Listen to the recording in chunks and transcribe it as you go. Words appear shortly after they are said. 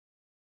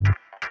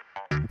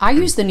I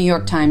use the New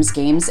York Times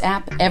Games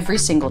app every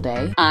single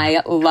day.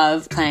 I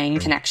love playing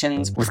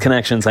Connections. With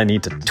Connections, I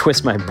need to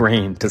twist my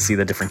brain to see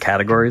the different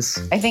categories.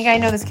 I think I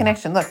know this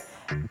connection. Look,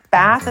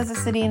 Bath is a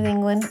city in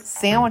England,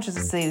 Sandwich is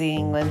a city in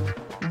England,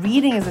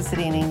 Reading is a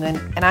city in England,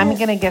 and I'm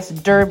going to guess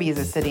Derby is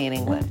a city in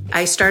England.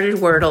 I started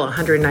Wordle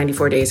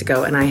 194 days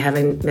ago, and I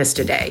haven't missed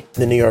a day.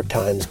 The New York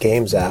Times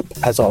Games app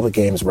has all the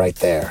games right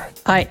there.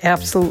 I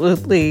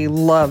absolutely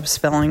love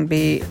Spelling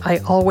Bee. I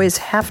always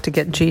have to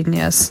get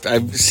Genius.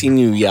 I've seen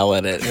you yell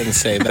at it and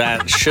say,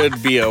 that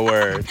should be a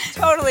word.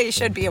 Totally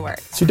should be a word.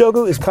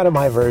 Sudoku is kind of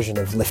my version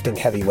of lifting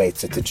heavy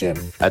weights at the gym.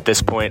 At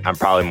this point, I'm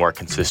probably more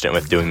consistent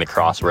with doing the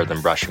crossword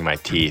than brushing my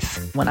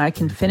teeth. When I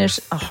can finish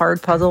a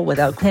hard puzzle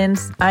without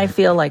hints, I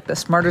feel like the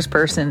smartest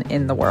person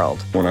in the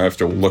world. When I have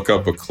to look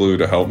up a clue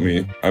to help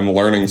me, I'm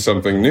learning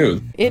something new.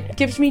 It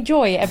gives me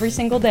joy every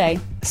single day.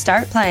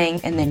 Start playing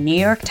in the New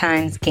York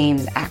Times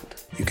Games app.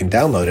 You can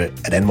download it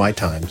at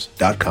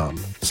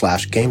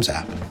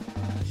nytimes.com/gamesapp.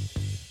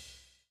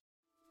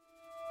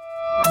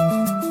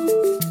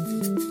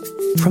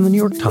 From the New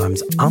York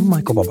Times, I'm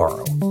Michael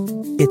Barbaro.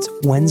 It's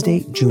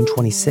Wednesday, June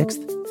 26th.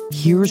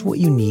 Here's what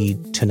you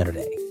need to know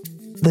today.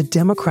 The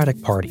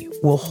Democratic Party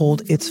will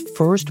hold its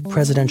first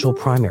presidential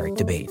primary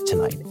debate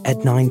tonight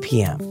at 9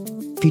 p.m.,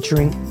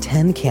 featuring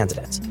 10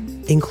 candidates,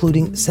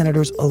 including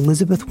Senators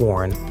Elizabeth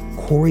Warren,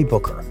 Cory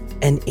Booker,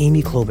 and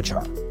Amy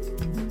Klobuchar.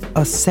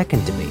 A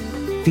second debate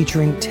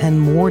featuring 10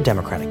 more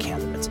Democratic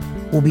candidates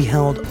will be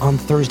held on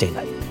Thursday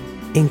night,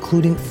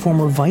 including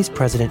former Vice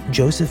President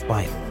Joseph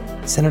Biden,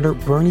 Senator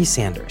Bernie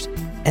Sanders,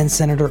 and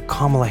Senator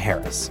Kamala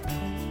Harris.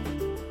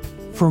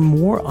 For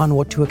more on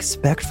what to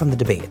expect from the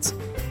debates,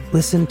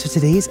 listen to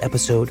today's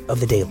episode of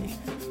The Daily.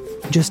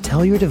 Just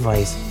tell your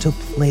device to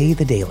play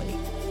The Daily.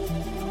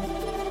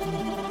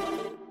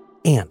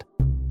 And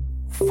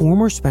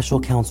former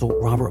special counsel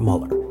Robert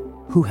Mueller,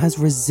 who has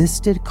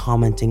resisted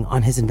commenting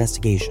on his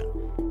investigation,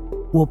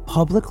 will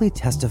publicly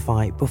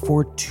testify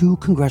before 2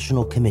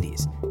 congressional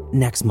committees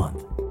next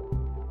month.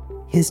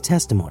 His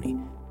testimony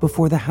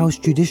before the House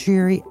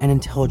Judiciary and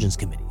Intelligence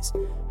Committees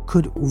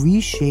could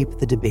reshape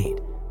the debate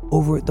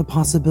over the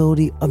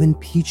possibility of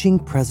impeaching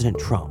President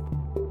Trump.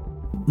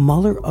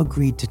 Mueller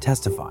agreed to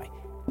testify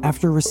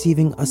after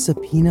receiving a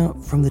subpoena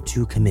from the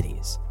 2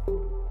 committees.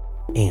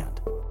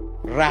 And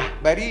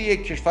رهبری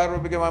یک کشور رو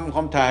بگه من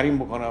میخوام تحریم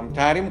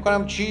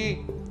بکنم چی؟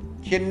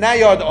 که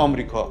نیاد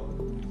آمریکا.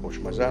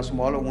 خوشمزه است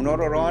ما اونا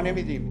رو راه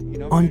نمیدیم.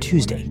 On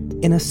Tuesday,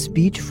 in a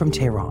speech from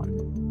Tehran,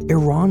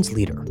 Iran's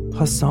leader,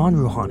 Hassan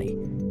Rouhani,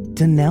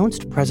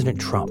 denounced President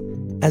Trump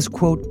as,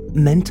 quote,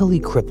 mentally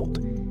crippled,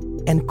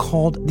 and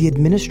called the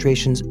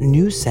administration's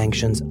new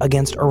sanctions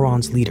against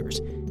Iran's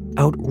leaders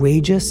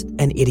outrageous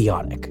and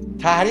idiotic.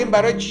 تحریم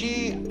برای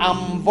چی؟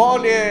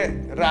 اموال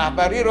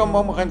رهبری رو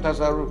ما میخوایم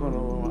تصرف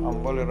کنیم.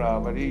 اموال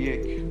رهبری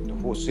یک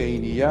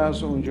حسینیه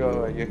است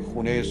اونجا، یک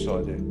خونه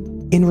ساده.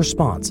 In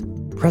response,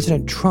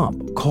 President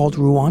Trump called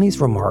Rouhani's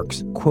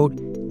remarks, quote,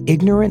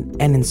 ignorant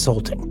and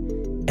insulting,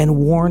 and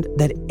warned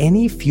that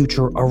any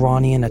future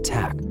Iranian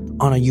attack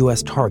on a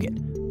U.S. target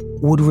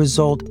would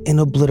result in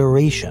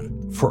obliteration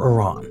for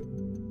Iran.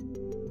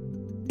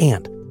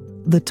 And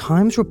The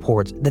Times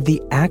reports that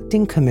the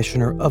acting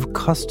commissioner of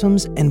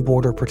Customs and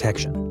Border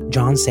Protection,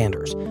 John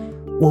Sanders,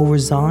 will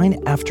resign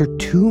after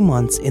 2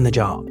 months in the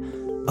job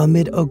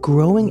amid a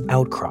growing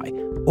outcry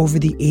over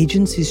the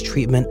agency's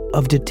treatment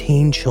of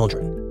detained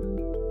children.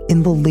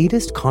 In the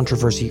latest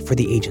controversy for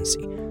the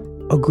agency,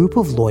 a group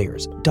of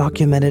lawyers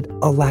documented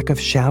a lack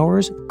of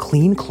showers,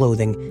 clean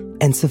clothing,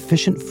 and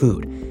sufficient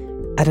food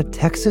at a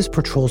Texas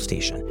patrol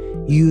station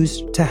used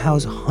to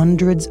house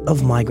hundreds of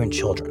migrant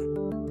children.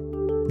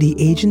 The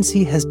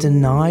agency has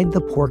denied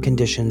the poor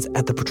conditions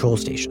at the patrol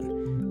station,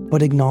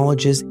 but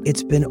acknowledges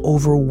it's been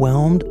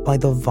overwhelmed by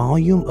the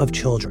volume of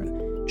children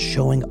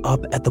showing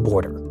up at the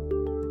border.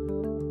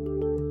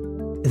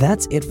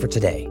 That's it for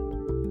today.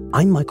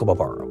 I'm Michael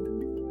Barbaro.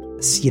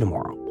 See you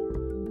tomorrow.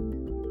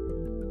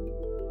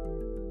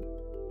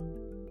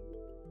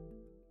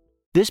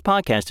 This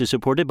podcast is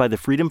supported by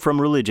the Freedom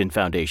From Religion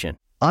Foundation.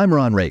 I'm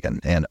Ron Reagan,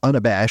 an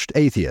unabashed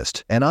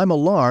atheist, and I'm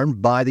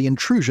alarmed by the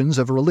intrusions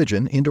of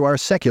religion into our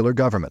secular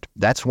government.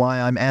 That's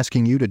why I'm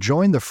asking you to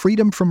join the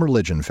Freedom From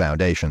Religion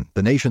Foundation,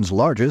 the nation's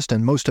largest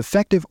and most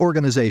effective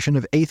organization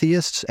of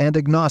atheists and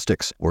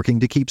agnostics,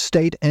 working to keep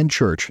state and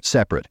church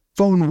separate.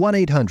 Phone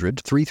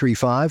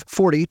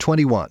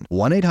 1-800-335-4021,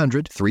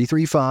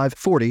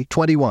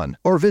 1-800-335-4021,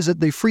 or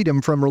visit the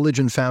Freedom From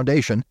Religion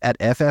Foundation at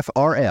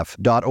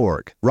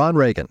ffrf.org. Ron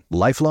Reagan,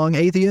 lifelong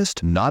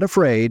atheist, not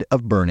afraid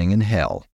of burning in hell.